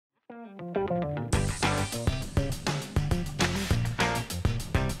Good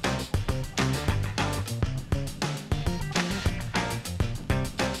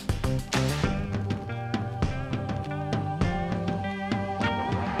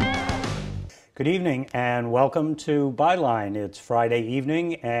evening and welcome to Byline. It's Friday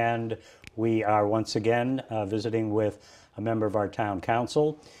evening and we are once again visiting with a member of our town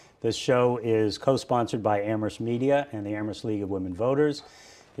council. This show is co-sponsored by Amherst Media and the Amherst League of Women Voters.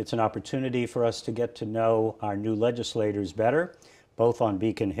 It's an opportunity for us to get to know our new legislators better, both on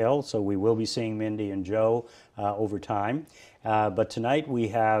Beacon Hill, so we will be seeing Mindy and Joe over time. But tonight we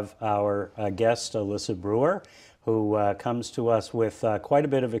have our guest, Alisa Brewer, who comes to us with quite a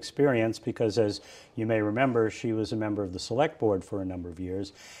bit of experience because, as you may remember, she was a member of the Select Board for a number of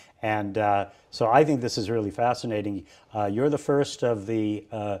years. And so I think this is really fascinating. You're the first of the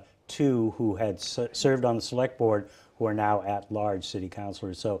two who had served on the Select Board who are now at-large city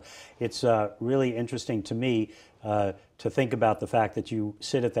councilors. So it's really interesting to me to think about the fact that you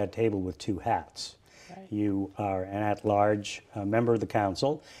sit at that table with two hats. Right. You are an at-large member of the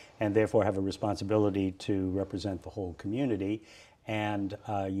council and therefore have a responsibility to represent the whole community. And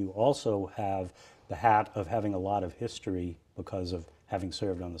you also have the hat of having a lot of history because of having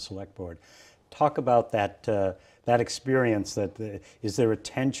served on the Select Board. Talk about that that experience. Is there a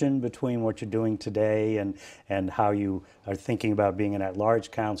tension between what you're doing today and how you are thinking about being an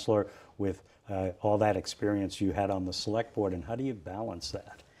at-large councilor with all that experience you had on the Select Board, and how do you balance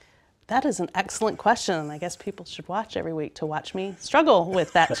that? That is an excellent question, and I guess people should watch every week to watch me struggle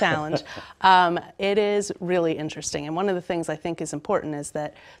with that challenge. It is really interesting, and one of the things I think is important is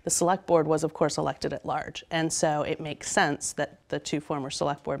that the Select Board was, of course, elected at large, and so it makes sense that the two former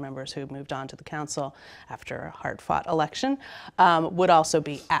Select Board members who moved on to the council after a hard-fought election would also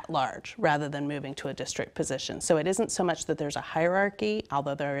be at large rather than moving to a district position. So it isn't so much that there's a hierarchy,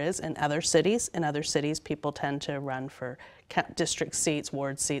 although there is in other cities. In other cities, people tend to run for district seats,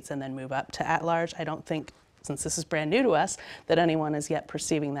 ward seats, and then move up to at-large. I don't think, since this is brand new to us, that anyone is yet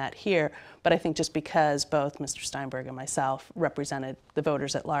perceiving that here. But I think just because both Mr. Steinberg and myself represented the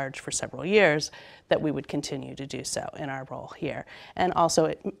voters at large for several years, that we would continue to do so in our role here. And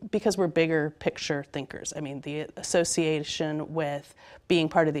also because we're bigger picture thinkers. I mean, the association with being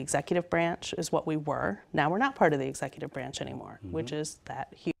part of the executive branch is what we were. Now we're not part of the executive branch anymore, which is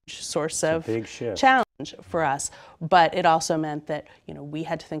that huge source of challenge for us. But it also meant that, you know, we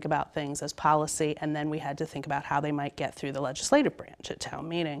had to think about things as policy, and then we had to think about how they might get through the legislative branch at town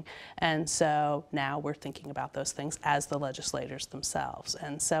meeting. And so now we're thinking about those things as the legislators themselves.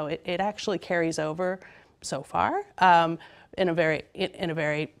 And so it actually carries over so far in a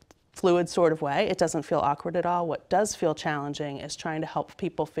very fluid sort of way. It doesn't feel awkward at all. What does feel challenging is trying to help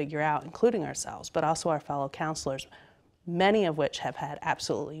people figure out, including ourselves, but also our fellow councilors, many of which have had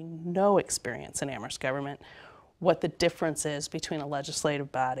absolutely no experience in Amherst government, what the difference is between a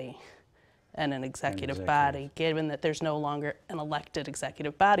legislative body and an executive body, given that there's no longer an elected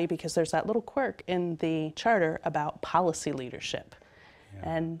executive body, because there's that little quirk in the charter about policy leadership.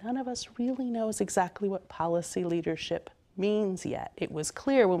 Yeah. And none of us really knows exactly what policy leadership means yet. It was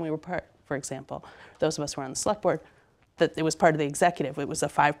clear when we were part, for example, those of us who were on the Select Board, that it was part of the executive. It was a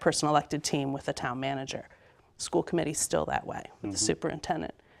 5-person elected team with a town manager. School committee's still that way with the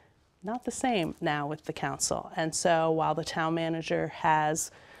superintendent. Not the same now with the council. And so while the town manager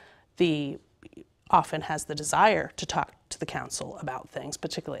often has the desire to talk to the council about things,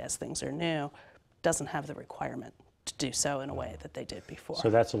 particularly as things are new, doesn't have the requirement to do so in a way that they did before. So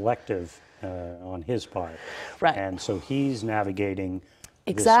that's elective on his part. Right. And so he's navigating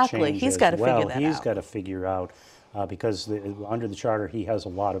exactly. This change He's got to well. figure that out. He's got to figure out because under the charter he has a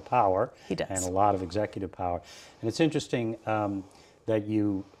lot of power. He does. And a lot of executive power. And it's interesting that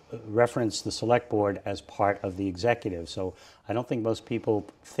you reference the Select Board as part of the executive. So I don't think most people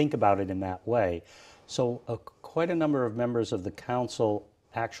think about it in that way. So quite a number of members of the council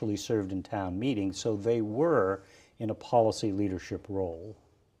actually served in town meetings, so they were in a policy leadership role.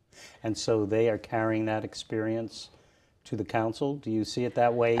 And so they are carrying that experience to the council. Do you see it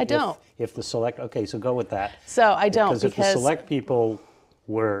that way? I don't. If the select, okay, so go with that. So I don't, because if the select people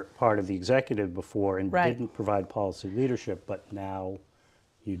were part of the executive before and didn't provide policy leadership, but now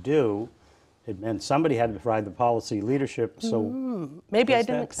you do, it meant somebody had to provide the policy leadership. So maybe I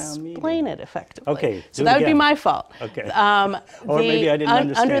didn't explain it effectively. Okay, so that would be my fault. Okay. Or maybe I didn't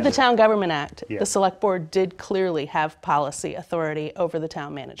understand. Under the Town Government Act, the Select Board did clearly have policy authority over the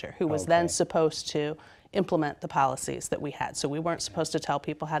town manager, who was then supposed to implement the policies that we had. So we weren't supposed to tell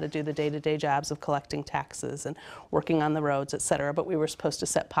people how to do the day-to-day jobs of collecting taxes and working on the roads, et cetera, but we were supposed to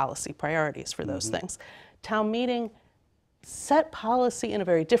set policy priorities for those things. Town meeting set policy in a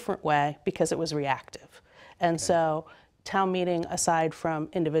very different way because it was reactive. And so town meeting, aside from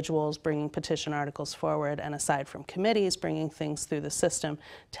individuals bringing petition articles forward and aside from committees bringing things through the system,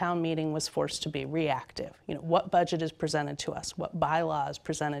 town meeting was forced to be reactive. You know, what budget is presented to us, what bylaw is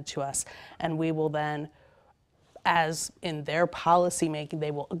presented to us, and we will then, as in their policy making, they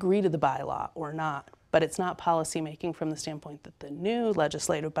will agree to the bylaw or not. But it's not policy making from the standpoint that the new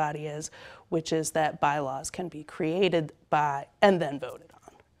legislative body is, which is that bylaws can be created by and then voted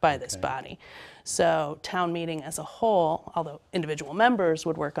on by this body. So town meeting as a whole, although individual members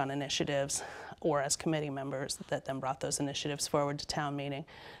would work on initiatives or as committee members that then brought those initiatives forward to town meeting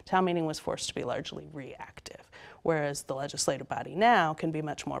was forced to be largely reactive. Whereas the legislative body now can be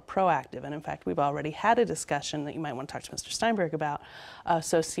much more proactive. And in fact, we've already had a discussion that you might want to talk to Mr. Steinberg about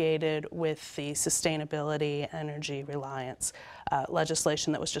associated with the sustainability, energy reliance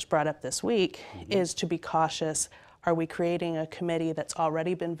legislation that was just brought up this week is to be cautious. Are we creating a committee that's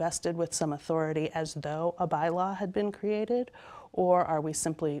already been vested with some authority as though a bylaw had been created? Or are we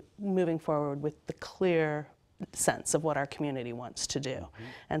simply moving forward with the clear sense of what our community wants to do?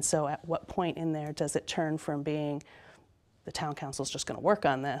 And so at what point in there does it turn from being the town council's just going to work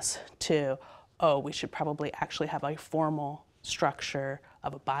on this to, oh, we should probably actually have a formal structure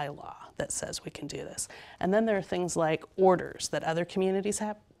of a bylaw that says we can do this? And then there are things like orders that other communities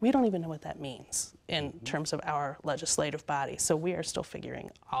have. We don't even know what that means in terms of our legislative body. So we are still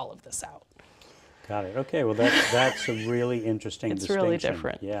figuring all of this out. Got it. Okay, well that's a really interesting It's distinction. really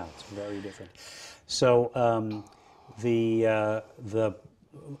different. Yeah, it's very different. So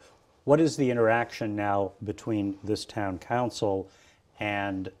what is the interaction now between this town council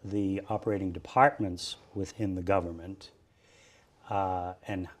and the operating departments within the government?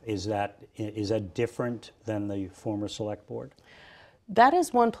 And is that different than the former select board? That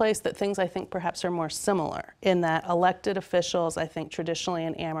is one place that things I think perhaps are more similar in that elected officials, I think traditionally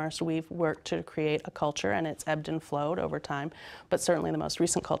in Amherst, we've worked to create a culture and it's ebbed and flowed over time. But certainly the most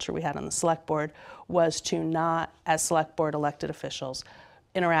recent culture we had on the select board was to not, as select board elected officials,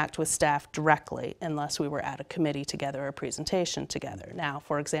 interact with staff directly unless we were at a committee together or a presentation together. Now,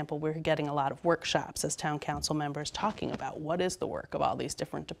 for example, we're getting a lot of workshops as town council members talking about what is the work of all these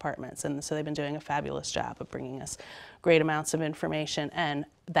different departments. And so they've been doing a fabulous job of bringing us great amounts of information and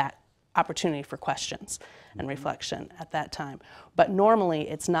that opportunity for questions and reflection at that time. But normally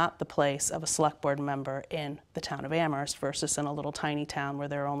it's not the place of a select board member in the town of Amherst versus in a little tiny town where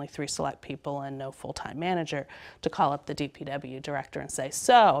there are only 3 select people and no full-time manager to call up the DPW director and say,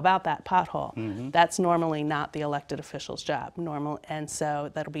 so about that pothole. That's normally not the elected official's job. And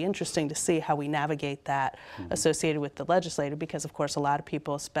so that'll be interesting to see how we navigate that associated with the legislative, because of course a lot of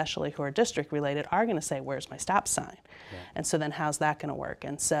people, especially who are district related, are going to say, where's my stop sign? And so then how's that going to work?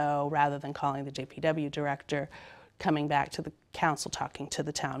 And so rather than calling the DPW director, coming back to the council, talking to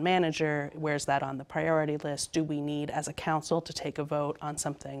the town manager, where's that on the priority list? Do we need as a council to take a vote on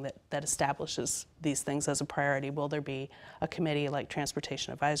something that establishes these things as a priority? Will there be a committee like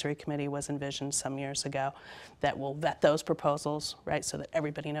Transportation Advisory Committee was envisioned some years ago that will vet those proposals, right, so that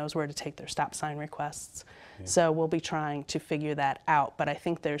everybody knows where to take their stop sign requests? So we'll be trying to figure that out, but I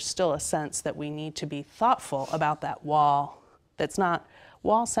think there's still a sense that we need to be thoughtful about that wall. That's not,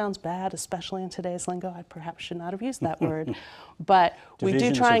 wall sounds bad, especially in today's lingo. I perhaps should not have used that word. But we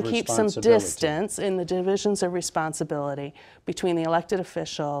do try and keep some distance in the divisions of responsibility between the elected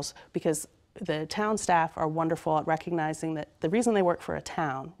officials, because the town staff are wonderful at recognizing that the reason they work for a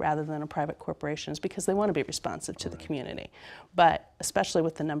town rather than a private corporation is because they want to be responsive to the community. But especially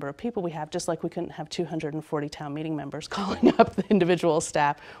with the number of people we have, just like we couldn't have 240 town meeting members calling up the individual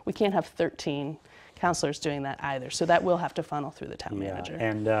staff, we can't have 13 councilors doing that either. So that will have to funnel through the town manager.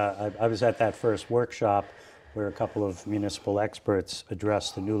 And I was at that first workshop where a couple of municipal experts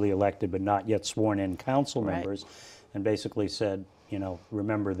addressed the newly elected but not yet sworn in council members and basically said, you know,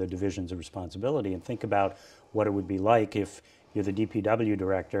 remember the divisions of responsibility and think about what it would be like if you're the DPW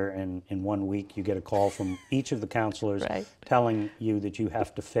director and in 1 week you get a call from each of the councilors telling you that you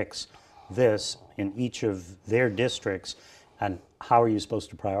have to fix this in each of their districts, and how are you supposed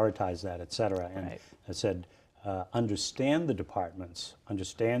to prioritize that, et cetera. And I said, understand the departments,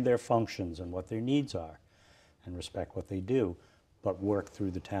 understand their functions and what their needs are, and respect what they do, but work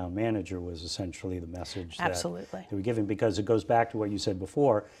through the town manager was essentially the message that they were giving, because it goes back to what you said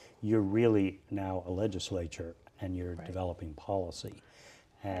before, you're really now a legislature and you're developing policy.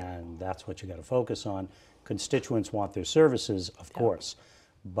 And that's what you got to focus on. Constituents want their services, of course,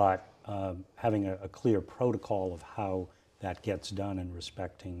 but having a clear protocol of how that gets done and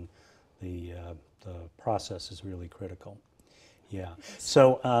respecting the process is really critical. Yeah.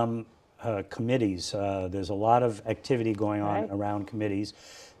 So committees. There's a lot of activity going on Right. around committees.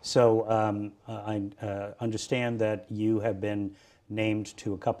 So I understand that you have been named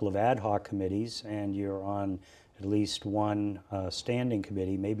to a couple of ad hoc committees, and you're on at least one standing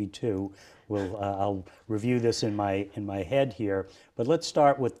committee, maybe two. I'll review this in my head here, but let's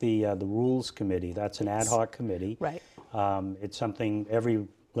start with the Rules Committee. That's an ad hoc committee. Right. It's something every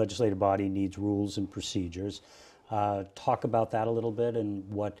legislative body needs rules and procedures. Talk about that a little bit and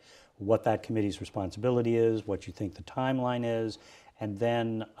what that committee's responsibility is, what you think the timeline is, and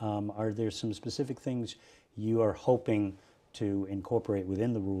then are there some specific things you are hoping to incorporate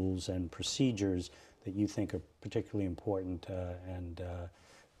within the rules and procedures that you think are particularly important, and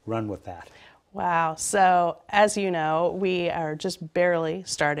run with that? Wow. So as you know, we are just barely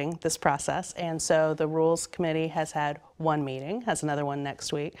starting this process. And so the Rules Committee has had one meeting, has another one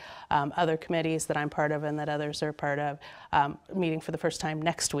next week. Other committees that I'm part of and that others are part of, meeting for the first time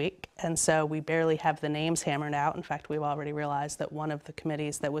next week. And so we barely have the names hammered out. In fact, we've already realized that one of the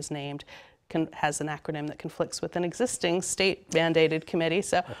committees that was named has an acronym that conflicts with an existing state-mandated committee,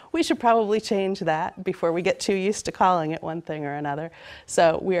 so we should probably change that before we get too used to calling it one thing or another.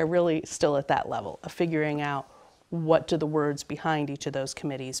 So we are really still at that level of figuring out what do the words behind each of those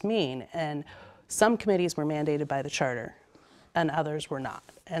committees mean. And some committees were mandated by the charter and others were not.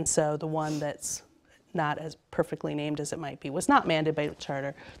 And so the one that's not as perfectly named as it might be was not mandated by the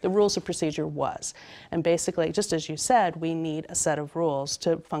charter. The rules of procedure was. And basically, just as you said, we need a set of rules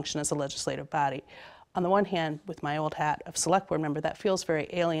to function as a legislative body. On the one hand, with my old hat of select board member, that feels very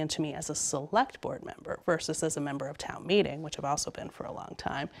alien to me as a select board member versus as a member of town meeting, which I've also been for a long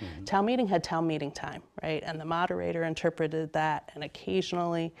time. Mm-hmm. Town meeting had town meeting time, right? And the moderator interpreted that, and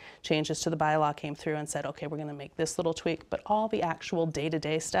occasionally changes to the bylaw came through and said, okay, we're going to make this little tweak, but all the actual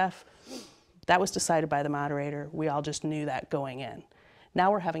day-to-day stuff, that was decided by the moderator. We all just knew that going in.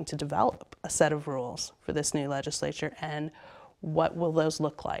 Now we're having to develop a set of rules for this new legislature, and what will those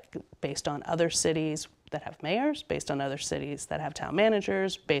look like based on other cities that have mayors, based on other cities that have town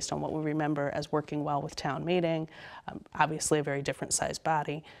managers, based on what we remember as working well with town meeting. Obviously a very different sized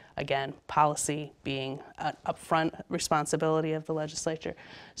body. Again, policy being an upfront responsibility of the legislature.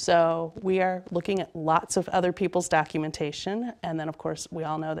 So we are looking at lots of other people's documentation, and then of course we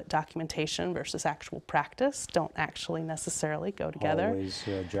all know that documentation versus actual practice don't actually necessarily go together. Always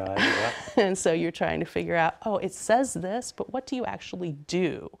jive, yeah. And so you're trying to figure out, oh, it says this, but what do you actually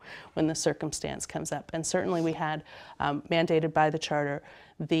do when the circumstance comes up? And certainly we had, mandated by the charter,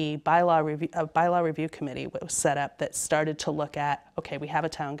 the bylaw review committee was set up that started to look at, okay, we have a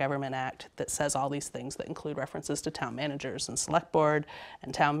town government act that says all these things that include references to town managers and select board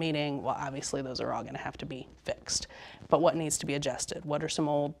and town meeting. Well, obviously those are all going to have to be fixed. But what needs to be adjusted? What are some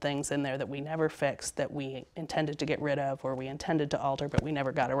old things in there that we never fixed, that we intended to get rid of, or we intended to alter but we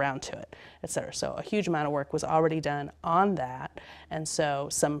never got around to it, et cetera. So a huge amount of work was already done on that, and so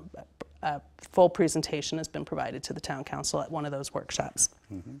some full presentation has been provided to the town council at one of those workshops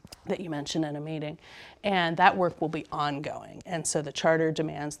that you mentioned in a meeting. And that work will be ongoing. And so the charter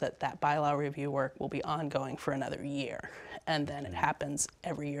demands that that bylaw review work will be ongoing for another year. And then it happens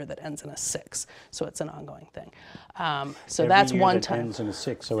every year that ends in a 6. So it's an ongoing thing. So Every that's year one that time. ends in a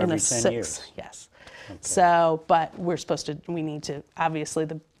 6, so every 10 years. Yes. Okay. So, but we need to, obviously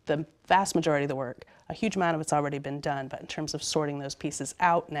the vast majority of the work, a huge amount of it's already been done, but in terms of sorting those pieces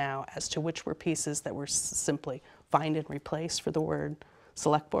out now as to which were pieces that were simply find and replace for the word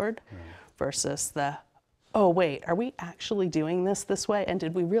select board versus the, oh wait, are we actually doing this way? And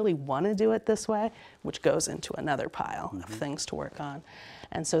did we really want to do it this way? Which goes into another pile of things to work on.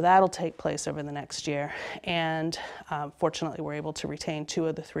 And so that'll take place over the next year. And fortunately, we're able to retain 2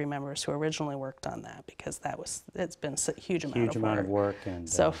 of the 3 members who originally worked on that, because it's been a huge amount of work and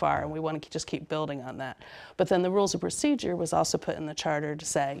so far, and we want to just keep building on that. But then the rules of procedure was also put in the charter to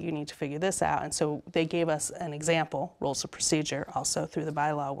say, you need to figure this out. And so they gave us an example, rules of procedure, also through the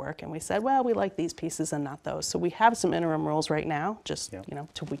bylaw work. And we said, well, we like these pieces and not those. So we have some interim rules right now, just,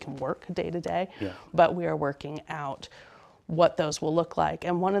 till we can work day to day. But we are working out what those will look like.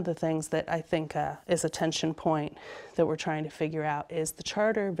 And one of the things that I think is a tension point that we're trying to figure out is the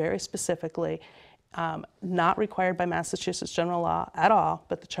charter very specifically, not required by Massachusetts general law at all,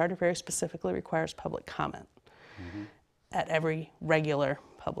 but the charter very specifically requires public comment at every regular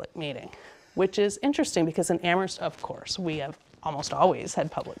public meeting, which is interesting because in Amherst, of course, we have almost always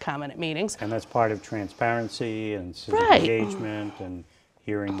had public comment at meetings. And that's part of transparency and civic engagement and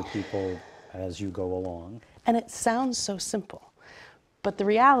hearing the people as you go along. And it sounds so simple. But the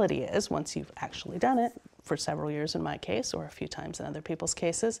reality is, once you've actually done it, for several years in my case, or a few times in other people's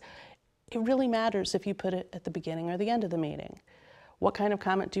cases, it really matters if you put it at the beginning or the end of the meeting. What kind of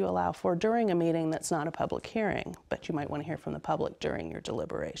comment do you allow for during a meeting that's not a public hearing, but you might want to hear from the public during your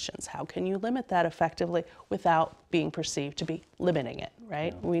deliberations? How can you limit that effectively without being perceived to be limiting it,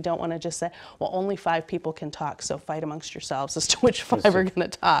 right? Yeah. We don't want to just say, well, only 5 people can talk, so fight amongst yourselves as to which 5 are going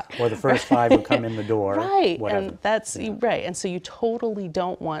to talk. Or the first 5 who come in the door. Right, whatever. and that's right. And so you totally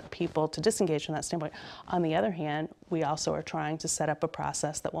don't want people to disengage from that standpoint. On the other hand, we also are trying to set up a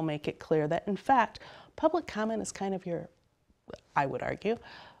process that will make it clear that, in fact, public comment is kind of your, I would argue,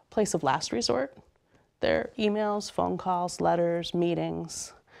 place of last resort. There are emails, phone calls, letters,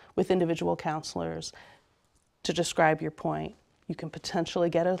 meetings with individual counselors to describe your point. You can potentially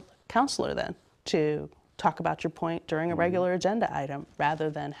get a counselor then to talk about your point during a regular agenda item rather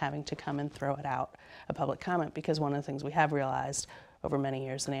than having to come and throw it out a public comment, because one of the things we have realized over many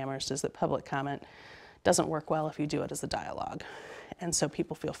years in Amherst is that public comment doesn't work well if you do it as a dialogue. And so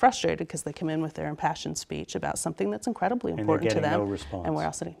people feel frustrated because they come in with their impassioned speech about something that's incredibly important to them. No response. And we're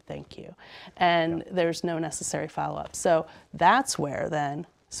all sitting, thank you. And there's no necessary follow-up. So that's where then,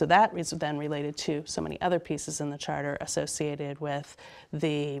 so that is then related to so many other pieces in the charter associated with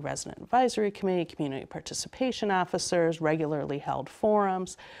the Resident Advisory Committee, community participation officers, regularly held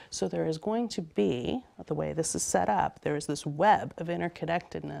forums. So there is going to be, the way this is set up, there is this web of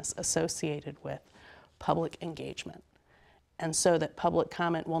interconnectedness associated with public engagement. And so that public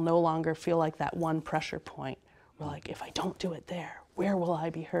comment will no longer feel like that one pressure point. We're like, if I don't do it there, where will I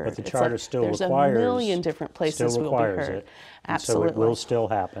be heard? But the charter still requires, requires, there's a million different places we'll be heard. It. Absolutely. So it will still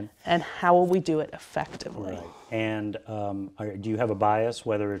happen. And how will we do it effectively? Right. And do you have a bias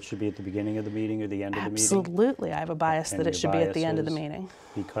whether it should be at the beginning of the meeting or the end of the meeting? Absolutely. I have a bias that it should be at the end of the meeting.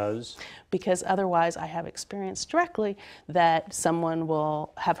 Because? Because otherwise I have experienced directly that someone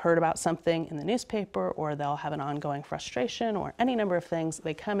will have heard about something in the newspaper, or they'll have an ongoing frustration or any number of things.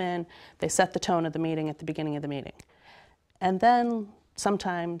 They come in, they set the tone of the meeting at the beginning of the meeting. And then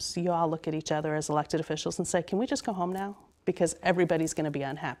sometimes you all look at each other as elected officials and say, can we just go home now? Because everybody's going to be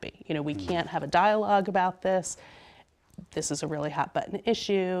unhappy. You know, we can't have a dialogue about this. This is a really hot button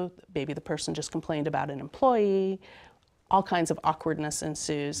issue. Maybe the person just complained about an employee. All kinds of awkwardness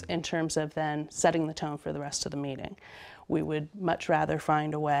ensues in terms of then setting the tone for the rest of the meeting. We would much rather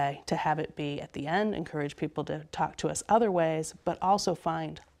find a way to have it be at the end, encourage people to talk to us other ways, but also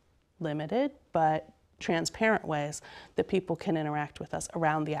find limited but transparent ways that people can interact with us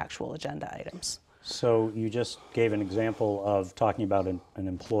around the actual agenda items. So you just gave an example of talking about an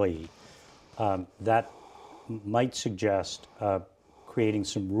employee. That might suggest creating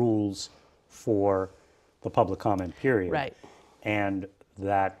some rules for the public comment period. Right. And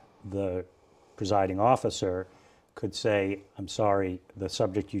that the presiding officer could say, I'm sorry, the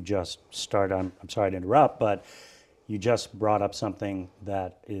subject you just started on, I'm sorry to interrupt, but you just brought up something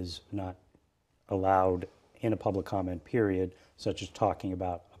that is not allowed in a public comment period, such as talking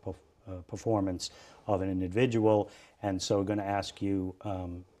about a performance of an individual, and so we're going to ask you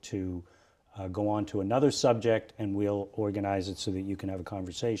to go on to another subject, and we'll organize it so that you can have a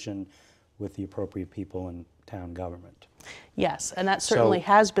conversation with the appropriate people in town government. Yes, and that certainly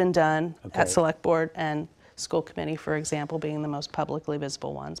has been done at Select Board and School Committee, for example, being the most publicly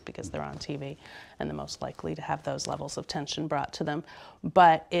visible ones because they're on TV and the most likely to have those levels of tension brought to them.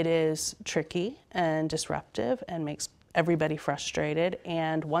 But it is tricky and disruptive and makes everybody frustrated.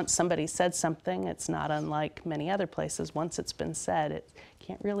 And once somebody said something, it's not unlike many other places. Once it's been said, it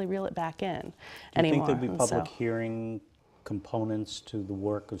can't really reel it back in anymore. Do you think there'll be public hearing components to the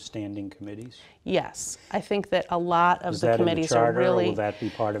work of standing committees? Yes, I think that a lot of the committees in the charter, are really. Or will that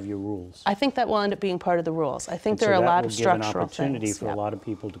be part of your rules? I think that will end up being part of the rules. I think there are a lot of structural things. That will give an opportunity for a lot of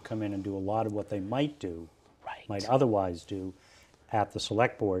people to come in and do a lot of what they might do, might otherwise do, at the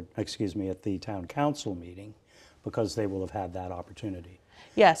select board, excuse me, at the town council meeting, because they will have had that opportunity.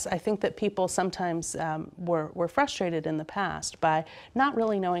 Yes, I think that people sometimes were frustrated in the past by not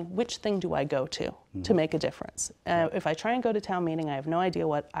really knowing which thing do I go to make a difference. If I try and go to town meeting, I have no idea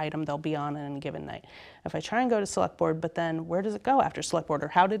what item they'll be on any given night. If I try and go to select board, but then where does it go after select board, or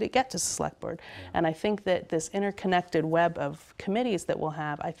how did it get to select board? And I think that this interconnected web of committees that we'll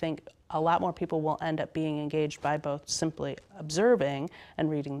have, I think a lot more people will end up being engaged by both simply observing and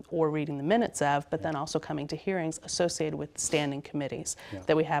reading the minutes of, but then also coming to hearings associated with standing committees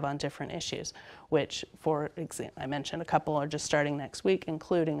that we have on different issues, which, for example, I mentioned a couple are just starting next week,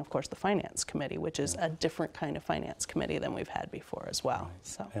 including, of course, the Finance Committee, which is a different kind of Finance Committee than we've had before as well.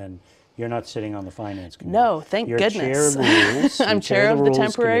 So. And you're not sitting on the Finance Committee. No, thank goodness. You're chair of rules. I'm chair of the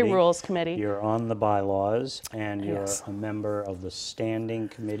Temporary Rules Committee. You're on the bylaws, and you're a member of the Standing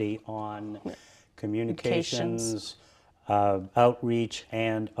Committee on Communications, Outreach,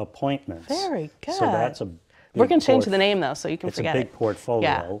 and Appointments. Very good. So that's a We're going to change the name, though, so you can it's forget a big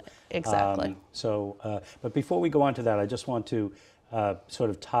portfolio. Yeah, exactly. But before we go on to that, I just want to sort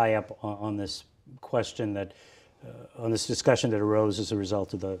of tie up on this question that, on this discussion that arose as a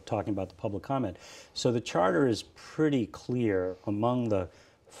result of talking about the public comment. So the charter is pretty clear. Among the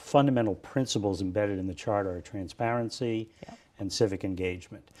fundamental principles embedded in the charter are transparency and civic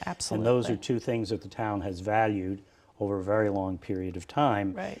engagement. Absolutely. And those are two things that the town has valued over a very long period of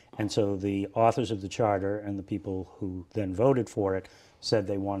time. Right. And so the authors of the charter and the people who then voted for it said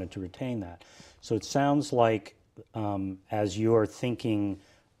they wanted to retain that. So it sounds like as you're thinking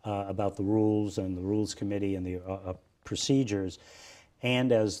about the rules and the rules committee and the procedures,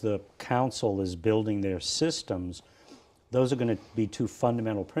 and as the council is building their systems, those are going to be two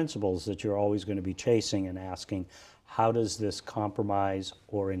fundamental principles that you're always going to be chasing and asking, how does this compromise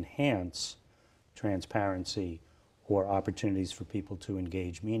or enhance transparency or opportunities for people to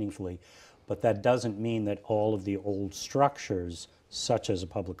engage meaningfully? But that doesn't mean that all of the old structures, such as a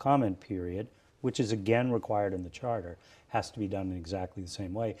public comment period, which is again required in the charter, has to be done in exactly the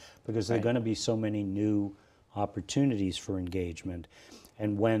same way, because there are going to be so many new opportunities for engagement.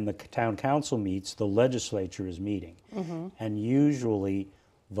 And when the town council meets, the legislature is meeting. And usually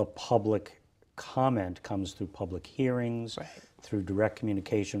the public comment comes through public hearings, through direct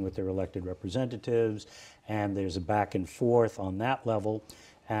communication with their elected representatives, and there's a back and forth on that level.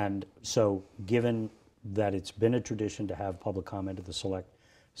 And so given that it's been a tradition to have public comment at the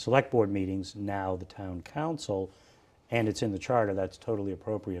select board meetings, now the town council, and it's in the charter, that's totally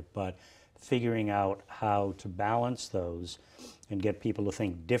appropriate. But figuring out how to balance those and get people to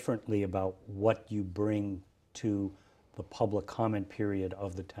think differently about what you bring to the public comment period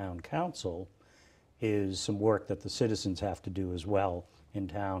of the town council is some work that the citizens have to do as well in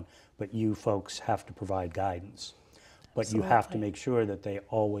town, but you folks have to provide guidance. But you have to make sure that they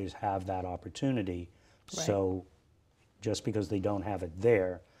always have that opportunity. So just because they don't have it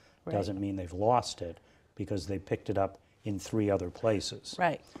there doesn't mean they've lost it, because they picked it up in 3 other places.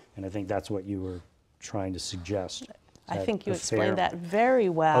 And I think that's what you were trying to suggest. I think you explained that very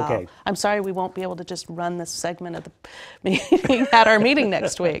well. Okay. I'm sorry we won't be able to just run this segment of the meeting at our meeting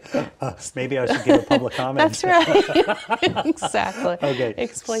next week. Maybe I should give a public comment. That's right. Exactly. Okay.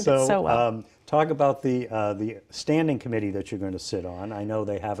 Explained it so well. Talk about the standing committee that you're going to sit on. I know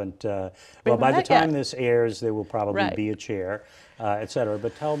they haven't, well, by the time this airs, there will probably be a chair, et cetera.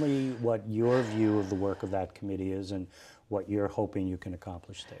 But tell me what your view of the work of that committee is and what you're hoping you can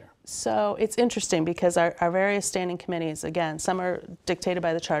accomplish there. So it's interesting because our various standing committees, again, some are dictated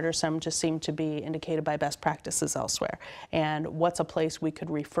by the charter, some just seem to be indicated by best practices elsewhere. And what's a place we could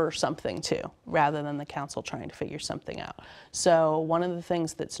refer something to rather than the council trying to figure something out. So one of the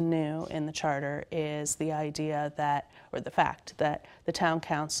things that's new in the charter is the idea that, or the fact that the town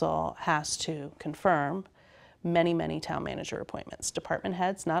council has to confirm many town manager appointments, department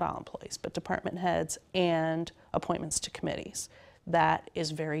heads, not all employees, but department heads, and appointments to committees. That is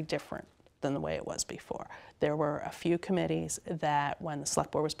very different than the way it was before. There were a few committees that when the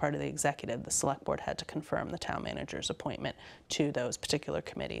select board was part of the executive, the select board had to confirm the town manager's appointment to those particular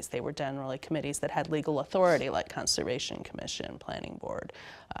committees. They were generally committees that had legal authority, like Conservation Commission, Planning Board,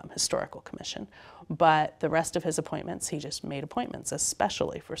 Historical Commission. But the rest of his appointments, he just made appointments,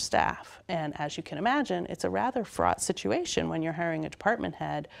 especially for staff. And as you can imagine, it's a rather fraught situation when you're hiring a department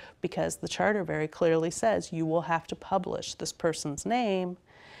head, because the charter very clearly says you will have to publish this person's name.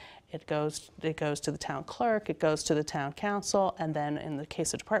 It goes to the town clerk, it goes to the town council, and then in the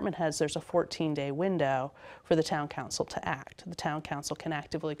case of department heads, there's a 14-day window for the town council to act. The town council can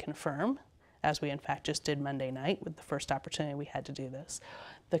actively confirm, as we in fact just did Monday night with the first opportunity we had to do this.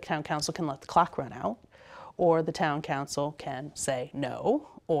 The town council can let the clock run out, or the town council can say no,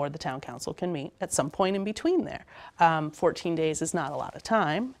 or the town council can meet at some point in between there. 14 days is not a lot of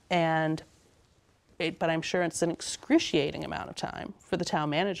time, but I'm sure it's an excruciating amount of time for the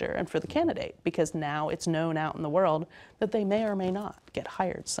town manager and for the candidate, because now it's known out in the world that they may or may not get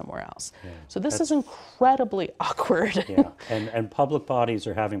hired somewhere else. So this is incredibly awkward. And public bodies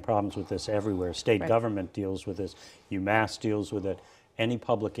are having problems with this everywhere. State government deals with this. UMass deals with it. Any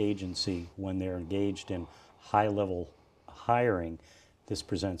public agency, when they're engaged in high-level hiring, this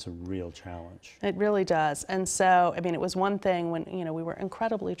presents a real challenge. It really does. And so, I mean, it was one thing when, we were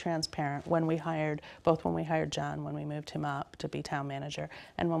incredibly transparent when we hired, both when we hired John, when we moved him up to be town manager,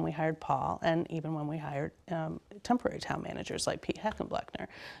 and when we hired Paul, and even when we hired temporary town managers like Pete Heckenbleckner.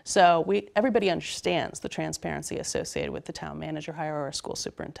 So everybody understands the transparency associated with the town manager hire or a school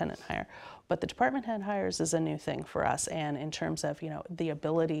superintendent hire. But the department head hires is a new thing for us, and in terms of the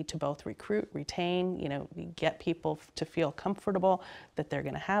ability to both recruit, retain, get people to feel comfortable that they're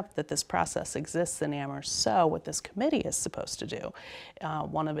going to have, that this process exists in Amherst. So what this committee is supposed to do,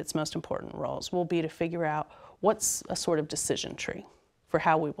 one of its most important roles, will be to figure out what's a sort of decision tree for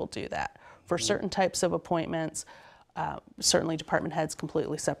how we will do that. For certain types of appointments, certainly department heads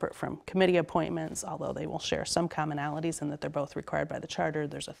completely separate from committee appointments, although they will share some commonalities in that they're both required by the charter.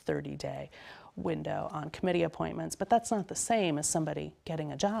 There's a 30-day window on committee appointments, but that's not the same as somebody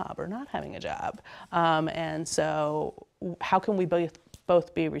getting a job or not having a job. And so how can we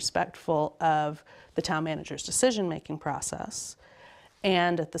both be respectful of the town manager's decision-making process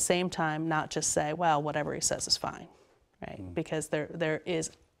and at the same time not just say, well, whatever he says is fine, right? Because there is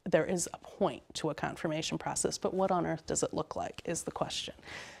a point to a confirmation process, but what on earth does it look like is the question.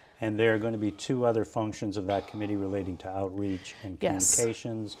 And there are going to be two other functions of that committee relating to outreach and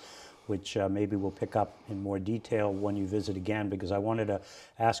communications, which maybe we'll pick up in more detail when you visit again, because I wanted to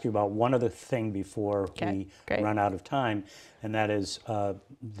ask you about one other thing before we run out of time, and that is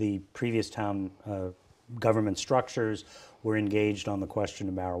the previous town government structures were engaged on the question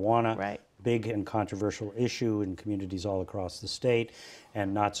of marijuana. Right. Big and controversial issue in communities all across the state.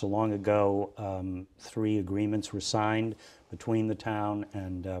 And not so long ago, 3 agreements were signed between the town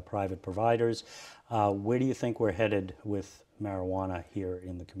and private providers. Where do you think we're headed with marijuana here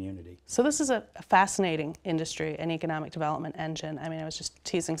in the community? So this is a fascinating industry, an economic development engine. I mean, I was just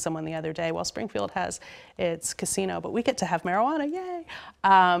teasing someone the other day, well, Springfield has its casino, but we get to have marijuana, yay!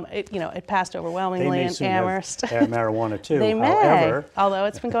 It passed overwhelmingly in Amherst. Have marijuana too. They may, however, although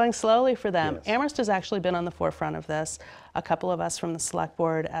it's been going slowly for them. Yes. Amherst has actually been on the forefront of this. A couple of us from the select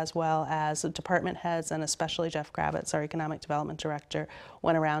board, as well as department heads, and especially Jeff Kravitz, our economic development director,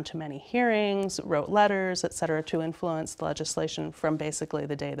 went around to many hearings, wrote letters, et cetera, to influence the legislation from basically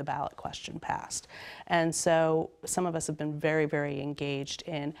the day the ballot question passed. And so some of us have been very, very engaged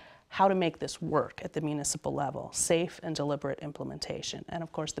in how to make this work at the municipal level, safe and deliberate implementation. And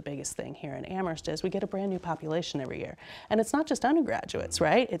of course, the biggest thing here in Amherst is we get a brand new population every year. And it's not just undergraduates,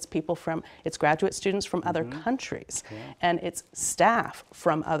 right? It's it's graduate students from other countries, and it's staff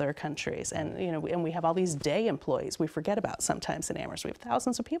from other countries. And, and we have all these day employees we forget about sometimes in Amherst. We have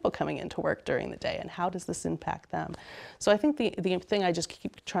thousands of people coming into work during the day, and how does this impact them? So I think the thing I just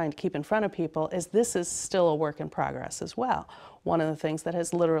keep trying to keep in front of people is this is still a work in progress as well. One of the things that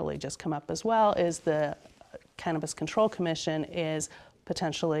has literally just come up as well is the Cannabis Control Commission is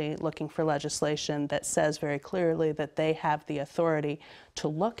potentially looking for legislation that says very clearly that they have the authority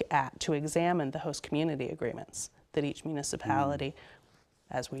to examine the host community agreements that each municipality,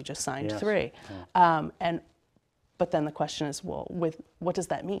 as we just signed 3. But then the question is, well, what does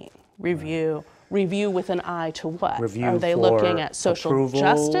that mean? Review with an eye to what? Are they looking at social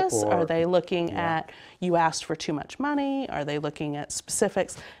justice? Are they looking at you asked for too much money? Are they looking at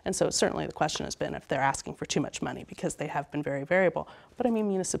specifics? And so certainly the question has been if they're asking for too much money, because they have been very variable. But I mean,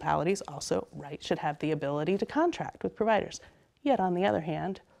 municipalities also, should have the ability to contract with providers. Yet on the other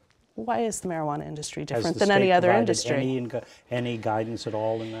hand, why is the marijuana industry different than any other industry? Any guidance at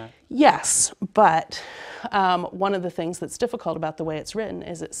all in that? Yes, but one of the things that's difficult about the way it's written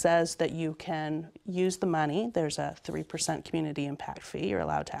is it says that you can use the money. There's a 3% community impact fee you're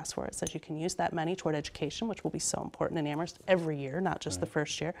allowed to ask for. It says you can use that money toward education, which will be so important in Amherst every year, not just the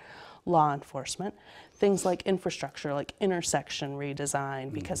first year. Law enforcement, things like infrastructure, like intersection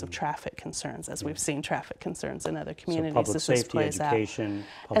redesign because of traffic concerns, as we've seen traffic concerns in other communities. So public as this safety, plays education,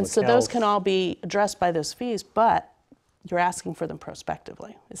 out. public And so health. those can all be addressed by those fees, but you're asking for them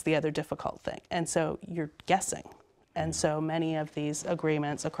prospectively is the other difficult thing. And so you're guessing. And so many of these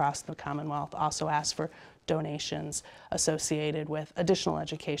agreements across the Commonwealth also ask for donations associated with additional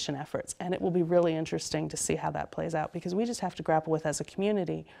education efforts. And it will be really interesting to see how that plays out, because we just have to grapple with, as a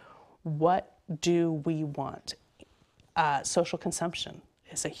community, what do we want? Social consumption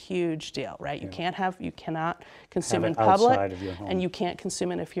is a huge deal, right? You cannot consume in public, and you can't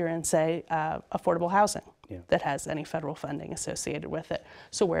consume it if you're in, say, affordable housing that has any federal funding associated with it.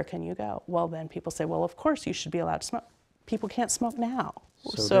 So where can you go? Well, then people say, well, of course you should be allowed to smoke. People can't smoke now.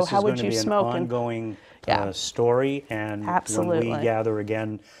 So how would you smoke? This is going to be an ongoing story, and when we gather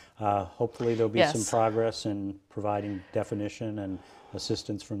again, hopefully there'll be some progress in providing definition and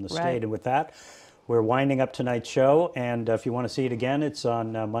assistance from the state. And with that, we're winding up tonight's show, and if you want to see it again, it's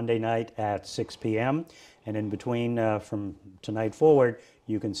on Monday night at 6 p.m. And in between, from tonight forward,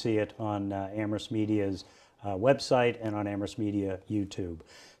 you can see it on Amherst Media's website and on Amherst Media YouTube.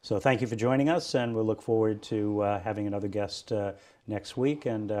 So thank you for joining us, and we'll look forward to having another guest next week,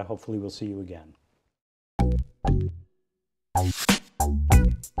 and hopefully we'll see you again.